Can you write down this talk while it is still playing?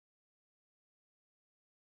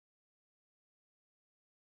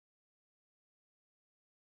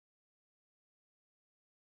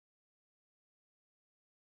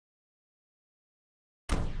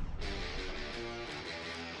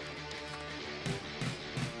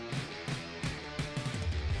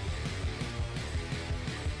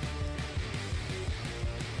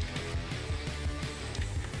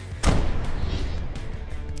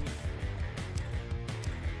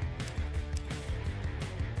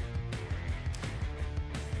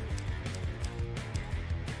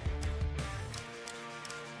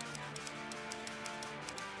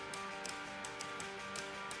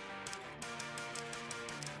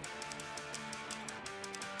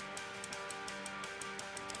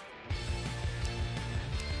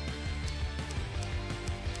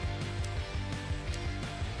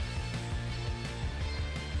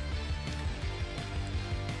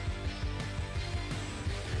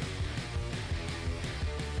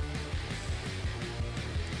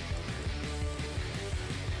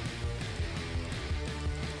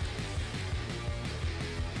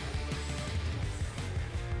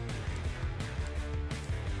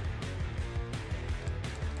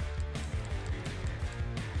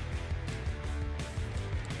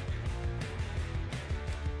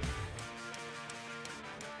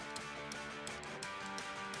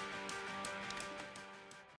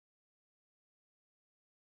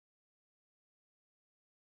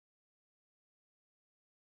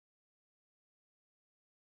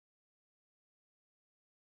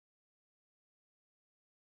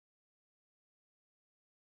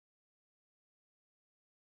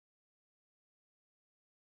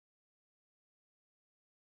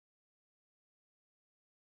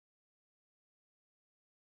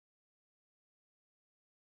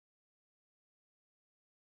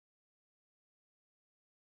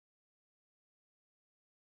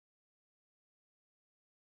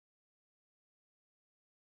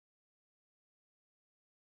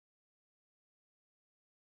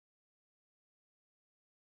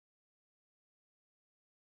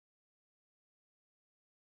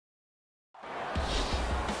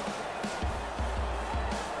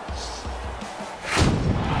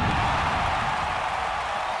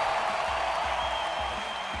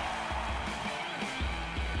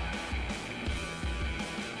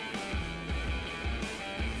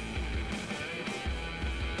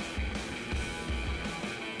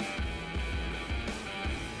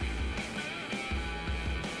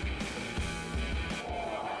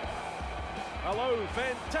Hello,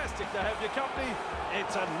 fantastic to have your company.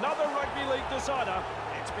 It's another rugby league decider.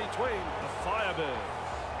 It's between the Firebirds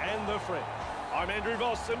and the French. I'm Andrew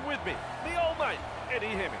Voss, and with me, the old mate,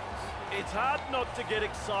 Eddie Hemmings. It's hard not to get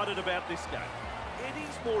excited about this game.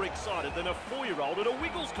 Eddie's more excited than a 4-year-old at a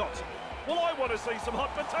Wiggles concert. Well, I want to see some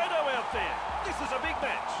hot potato out there. This is a big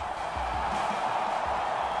match.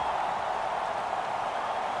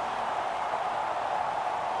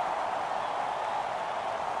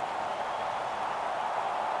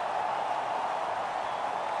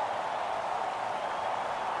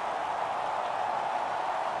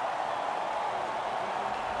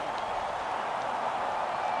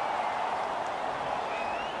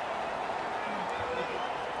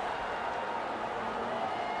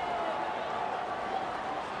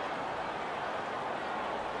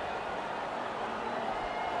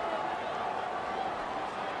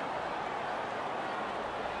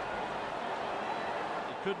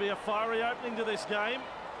 Could be a fiery opening to this game.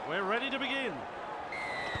 We're ready to begin.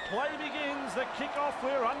 Play begins, the kick-off,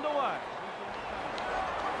 we're underway.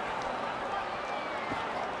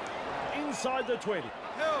 Inside the 20.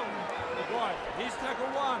 Hill, right, here's tackle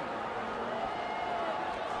 1.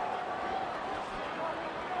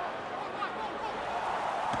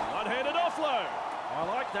 One-handed offload. I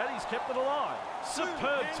like that, he's kept it alive.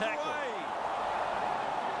 Superb tackle. Away.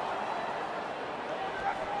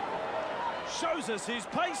 Shows us his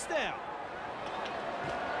pace now.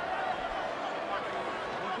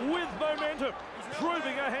 With momentum,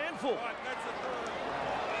 proving a handful. Right, that's a third.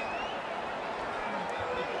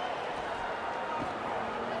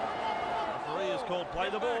 Referee is called play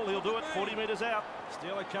the ball. He'll do it 40 metres out.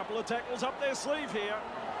 Still a couple of tackles up their sleeve here.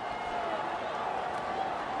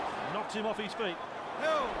 Knocks him off his feet.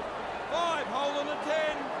 Hill, 5, hold on the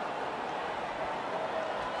 10.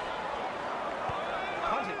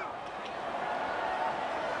 Hunting.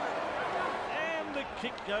 The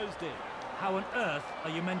kick goes down. How on earth are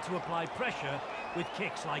you meant to apply pressure with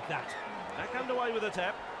kicks like that? Back underway with a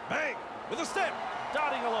tap. Bang! With a step.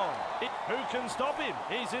 Darting along. Who can stop him?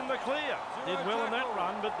 He's in the clear. Did well in that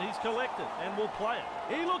run, but he's collected and will play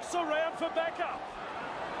it. He looks around for backup.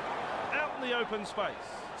 Out in the open space.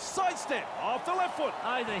 Sidestep off the left foot.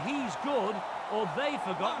 Either he's good or they've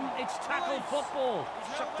forgotten it's tackle football.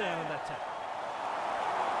 Shut down in that tackle.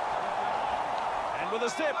 And with a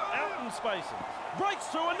step, out in spaces. Breaks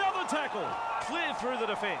through another tackle. Clear through the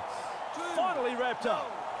defence. Finally wrapped up.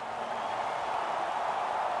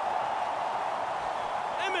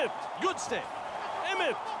 Emmett, good step.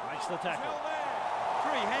 Emmett makes the tackle.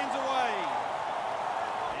 3 hands away.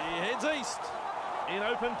 He heads east. In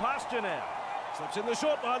open pasture now. Slips in the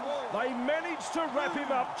short one. They manage to wrap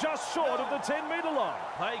him up just short of the 10-metre line.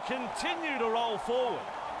 They continue to roll forward.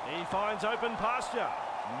 He finds open pasture.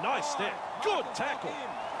 Nice step. Good tackle.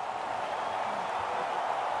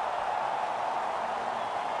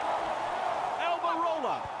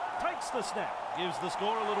 Takes the snap, gives the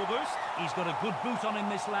score a little boost. He's got a good boot on him,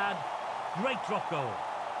 this lad. Great drop goal.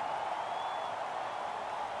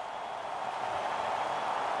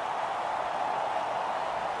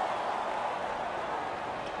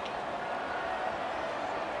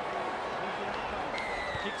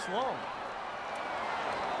 Kicks long.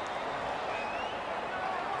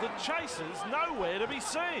 The chasers nowhere to be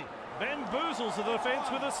seen. Bamboozles the defence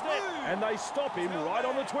with a step, and they stop him right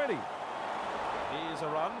on the 20. Here's a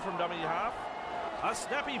run from dummy half. A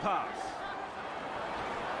snappy pass.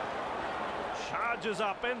 Charges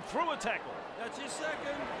up and through a tackle. That's your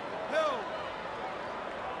second. Hill.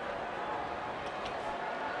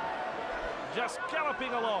 Just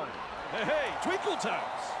galloping along. Hey, twinkle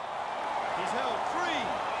toes. He's held 3.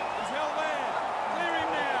 He's held there. Clear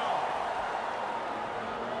him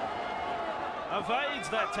now. Evades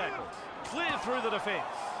that tackle. Clear through the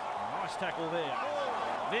defence. Nice tackle there.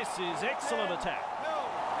 This is excellent attack.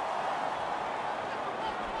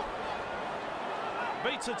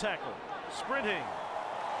 Beats a tackle. Sprinting.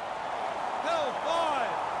 Held 5.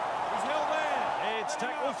 He's held there. It's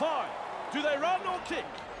tackle 5. Do they run or kick?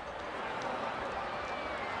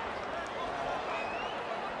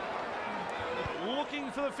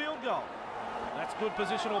 Looking for the field goal. That's good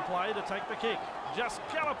positional play to take the kick. Just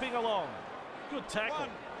galloping along. Good tackle.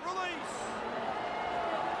 1. Release.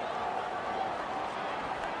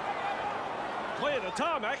 Clear the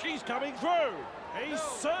tarmac, he's coming through. He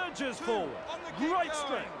surges forward. Great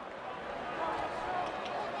strength.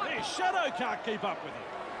 His shadow can't keep up with him.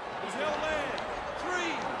 He's held there.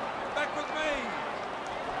 3. Back with me.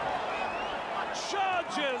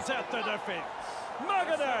 Charges at the defence.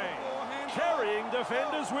 Mugaday carrying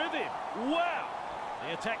defenders with him. Wow.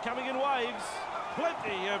 The attack coming in waves.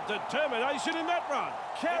 Plenty of determination in that run.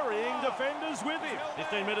 Carrying defenders with him.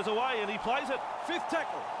 15 metres away and he plays it. Fifth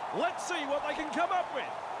tackle. Let's see what they can come up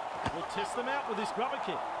with. We'll test them out with this grubber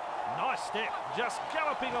kick. Nice step. Just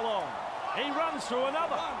galloping along. He runs through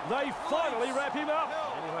another. They finally wrap him up.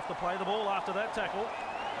 And he'll have to play the ball after that tackle.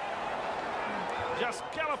 Just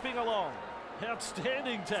galloping along.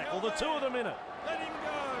 Outstanding tackle. The two of them in it. Let him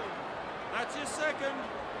go. That's his second.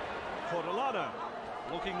 Cortolano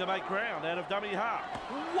looking to make ground out of dummy half.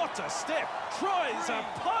 What a step. Tries a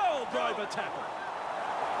pile driver tackle.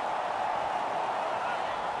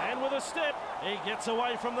 And with a step, he gets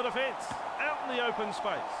away from the defence. Out in the open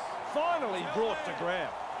space. Finally brought to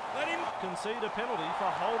ground. Let him concede a penalty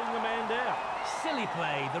for holding the man down. Silly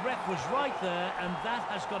play. The ref was right there, and that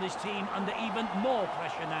has got his team under even more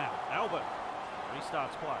pressure now. Albert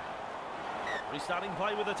restarts play. Restarting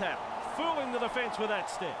play with a tap. Fooling the defence with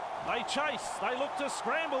that step. They chase. They look to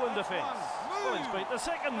scramble in defence. Well, he's beat the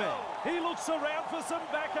second man. He looks around for some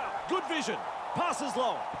backup. Good vision. Passes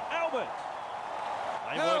long. Albert.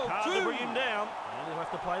 They work hard to bring him down. And he'll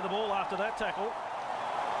have to play the ball after that tackle.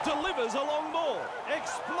 Delivers a long ball.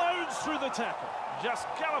 Explodes through the tackle. Just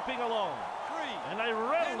galloping along. And they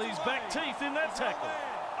rattle his back teeth in that tackle.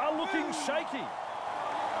 Are looking shaky.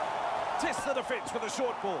 Test the defence with a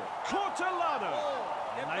short ball. Cortolano.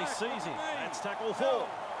 And they seize him. That's tackle 4.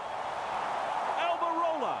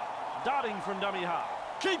 Alberola. Darting from dummy half.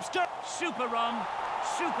 Keeps going. Super run,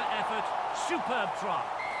 super effort, superb try.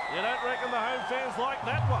 You don't reckon the home fans like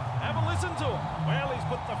that one? Have a listen to him. Well, he's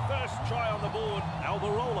put the first try on the board.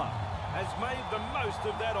 Alberola has made the most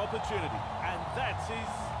of that opportunity. And that's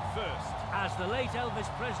his first. As the late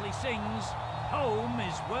Elvis Presley sings, home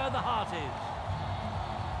is where the heart is.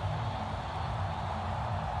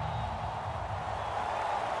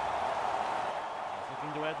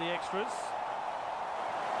 Looking to add the extras.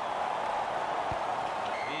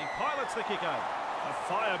 He pilots the kick over. The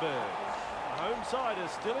Firebirds. The home side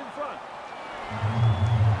is still in front.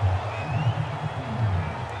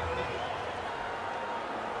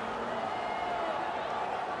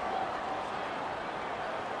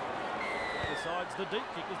 Decides the deep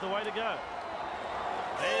kick is the way to go.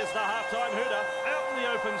 There's the half-time hooter out in the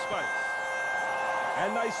open space.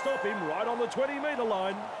 And they stop him right on the 20-metre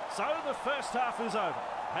line. So the first half is over.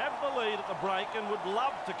 Have the lead at the break and would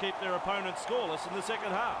love to keep their opponents scoreless in the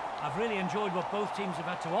second half. I've really enjoyed what both teams have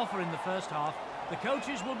had to offer in the first half. The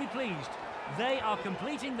coaches will be pleased. They are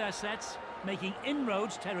completing their sets, making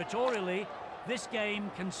inroads territorially. This game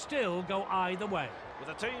can still go either way. With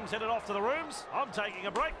the teams headed off to the rooms, I'm taking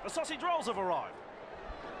a break. The sausage rolls have arrived.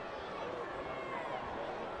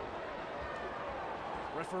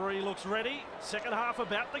 Referee looks ready. Second half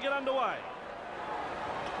about to get underway.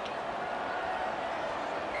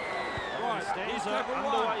 Right, stands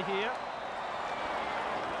underway here.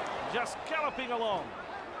 Just galloping along.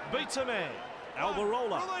 Beats a man.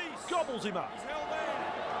 Alberola gobbles him up. He's held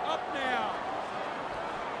there. Up now.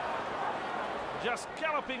 Just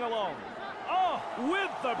galloping along. Oh,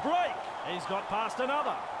 with the break. He's got past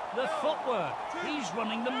another. The footwork. He's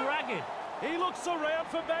running them ragged. He looks around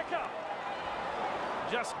for backup.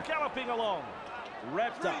 Just galloping along.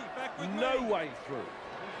 Wrapped up. No way through.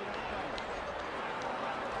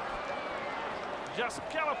 Just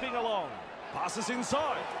galloping along. Passes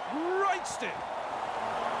inside. Great step.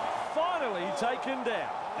 Finally taken down.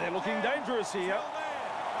 They're looking dangerous here.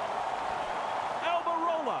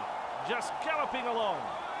 Alberola just galloping along.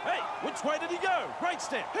 Hey, which way did he go? Great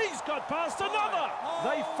step. He's got past another.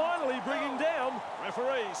 They finally bring him down.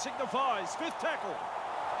 Referee signifies fifth tackle.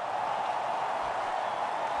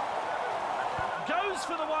 Goes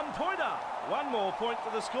for the one-pointer. One more point for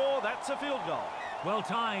the score. That's a field goal. Well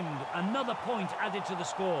timed. Another point added to the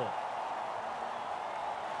score.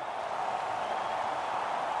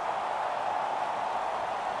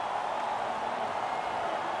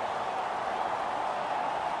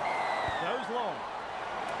 Goes long.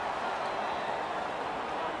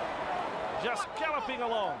 Just galloping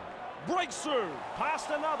along. Breaks through. Past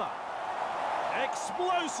another.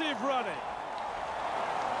 Explosive running.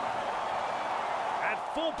 At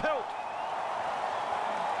full pelt.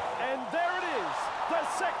 And there it is. The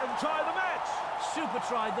second try of the match. Super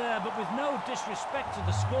try there, but with no disrespect to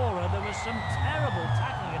the scorer, there was some terrible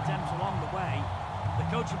tackling attempts along the way. The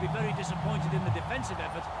coach will be very disappointed in the defensive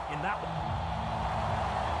effort in that one.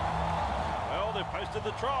 Well, they've posted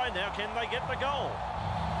the try. Now can they get the goal?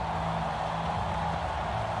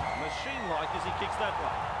 Machine-like as he kicks that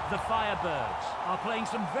way. The Firebirds are playing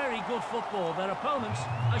some very good football. Their opponents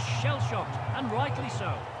are shell-shocked, and rightly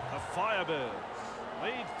so. The Firebirds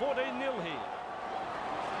lead 14-0 here.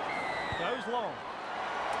 Goes long.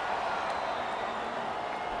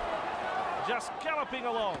 Just galloping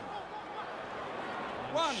along.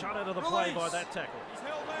 One. Shut out of the Release. play by that tackle. He's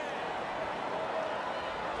held there.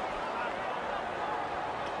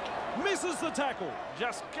 Misses the tackle.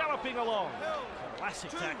 Just galloping along. Held. Classic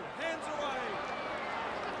Two. tackle. Hands away.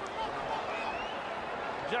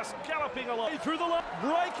 Just galloping along. Through the line.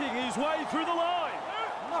 Breaking his way through the line.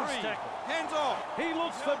 Nice Three. tackle. Hands off. He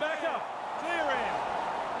looks for backup. Clear him.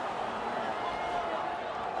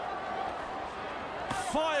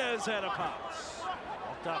 Fires out a pass.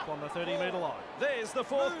 Locked up on the 30-metre line. There's the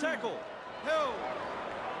fourth tackle. Held.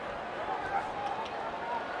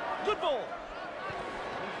 Good ball.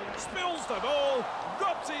 Spills the ball.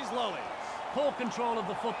 Drops his lollies. Poor control of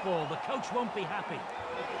the football. The coach won't be happy.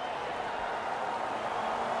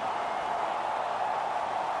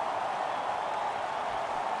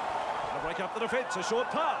 Break up the defence, a short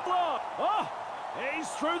pass. Oh, he's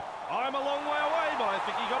through. I'm a long way away, but I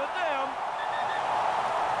think he got it down.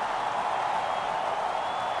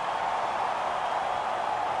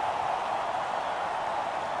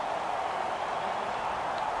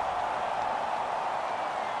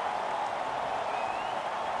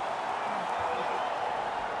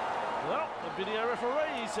 Well, the video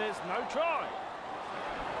referee says no try.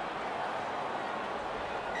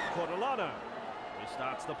 Cordelano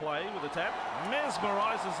starts the play with a tap.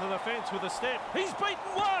 Mesmerises the defence with a step. He's beaten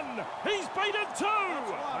one! He's beaten two!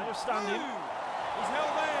 May have stunned him. He's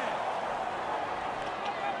held there.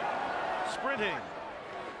 Sprinting.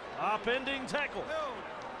 Upending tackle. Held.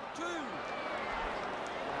 Two.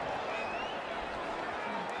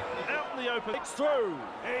 Out in the open. Breaks through.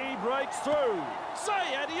 He breaks through.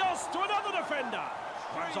 Say adios to another defender.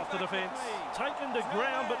 Runs off the defence. Taken to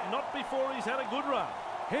ground, but not before he's had a good run.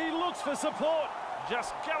 He looks for support.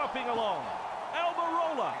 Just galloping along.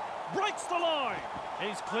 Alberola breaks the line.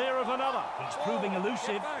 He's clear of another. He's proving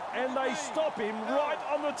elusive. And they stop him right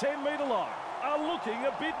on the 10-metre line. Are looking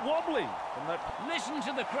a bit wobbly. From that. Listen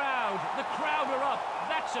to the crowd. The crowd are up.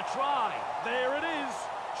 That's a try. There it is.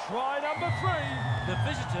 Try number 3. The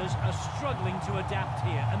visitors are struggling to adapt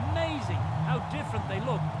here. Amazing how different they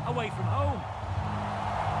look away from home.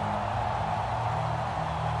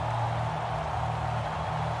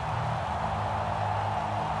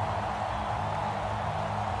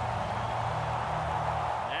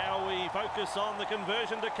 Focus on the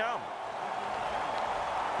conversion to come.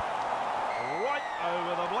 Right over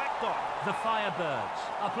the black dot. The Firebirds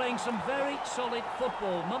are playing some very solid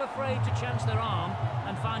football, not afraid to chance their arm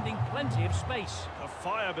and finding plenty of space. The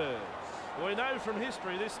Firebirds. We know from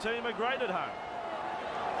history this team are great at home.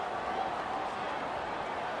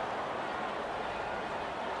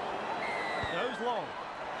 Goes long.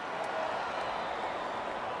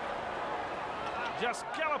 Just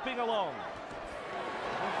galloping along.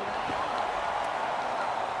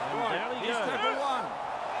 Down he He's goes. tackle one.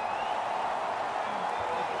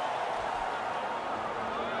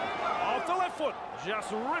 Off the left foot.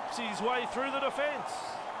 Just rips his way through the defence.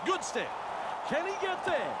 Good step. Can he get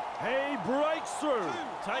there? He breaks through.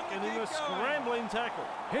 Taken in a scrambling tackle.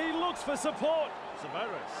 He looks for support.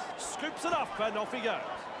 Savaris scoops it up and off he goes.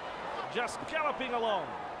 Just galloping along.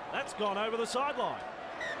 That's gone over the sideline.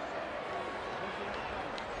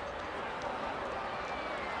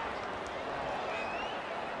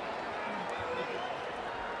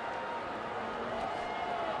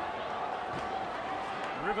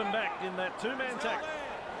 Driven back in that two-man tackle.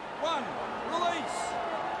 One. Release.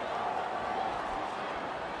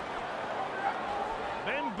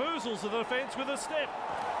 Bamboozles the defence with a step.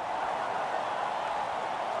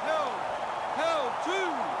 Held. Held.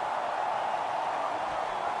 Two.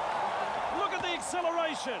 Look at the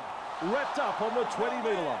acceleration. Wrapped up on the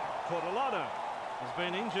 20-metre line. Cordelano has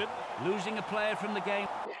been injured. Losing a player from the game.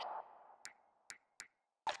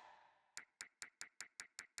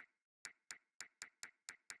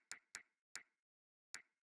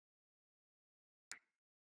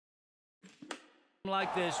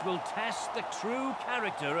 Like this will test the true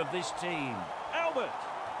character of this team. Albert.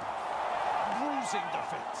 Bruising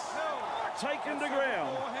defence. Held. Taken to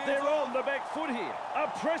ground. They're on the back foot here. Are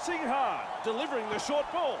pressing hard. Delivering the short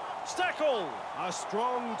ball. Stackle. A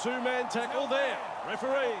strong two-man tackle there.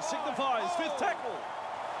 Referee signifies fifth tackle.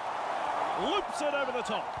 Loops it over the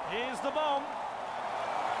top. Here's the bomb.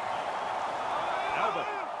 Albert.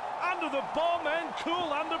 Under the bomb and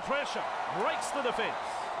cool under pressure. Breaks the defence.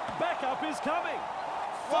 Backup is coming.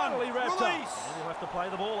 Finally wrapped up. And he'll have to play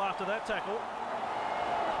the ball after that tackle.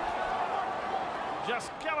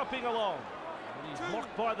 Just galloping along. And he's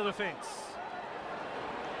blocked by the defence.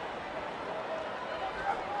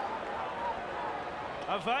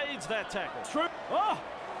 Evades that tackle. Through. Oh!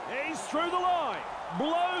 He's through the line.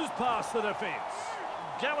 Blows past the defence.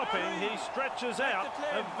 Galloping, he stretches out,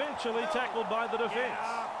 eventually tackled by the defence.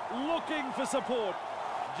 Looking for support,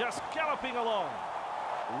 just galloping along.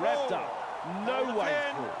 Wrapped up, no way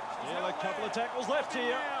through. Still a couple of tackles left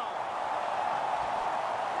here.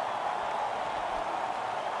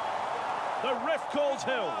 The ref calls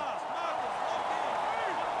held.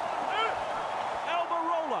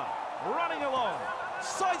 Alberola running along.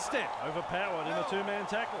 Sidestep. Overpowered in a two-man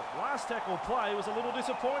tackle. Last tackle play was a little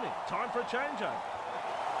disappointing. Time for a changeover.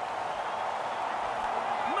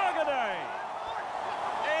 Mugaday.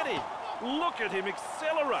 Eddie, look at him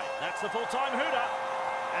accelerate. That's the full-time hooter.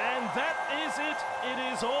 And that is it.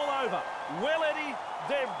 It is all over. Well, Eddie,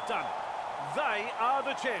 they've done it. They are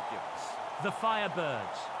the champions. The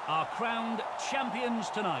Firebirds are crowned champions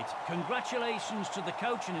tonight. Congratulations to the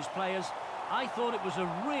coach and his players. I thought it was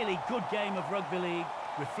a really good game of rugby league,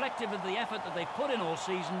 reflective of the effort that they put in all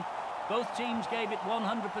season. Both teams gave it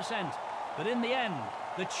 100%, but in the end,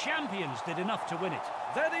 the champions did enough to win it.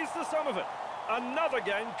 That is the sum of it. Another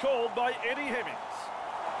game called by Eddie Hemmings.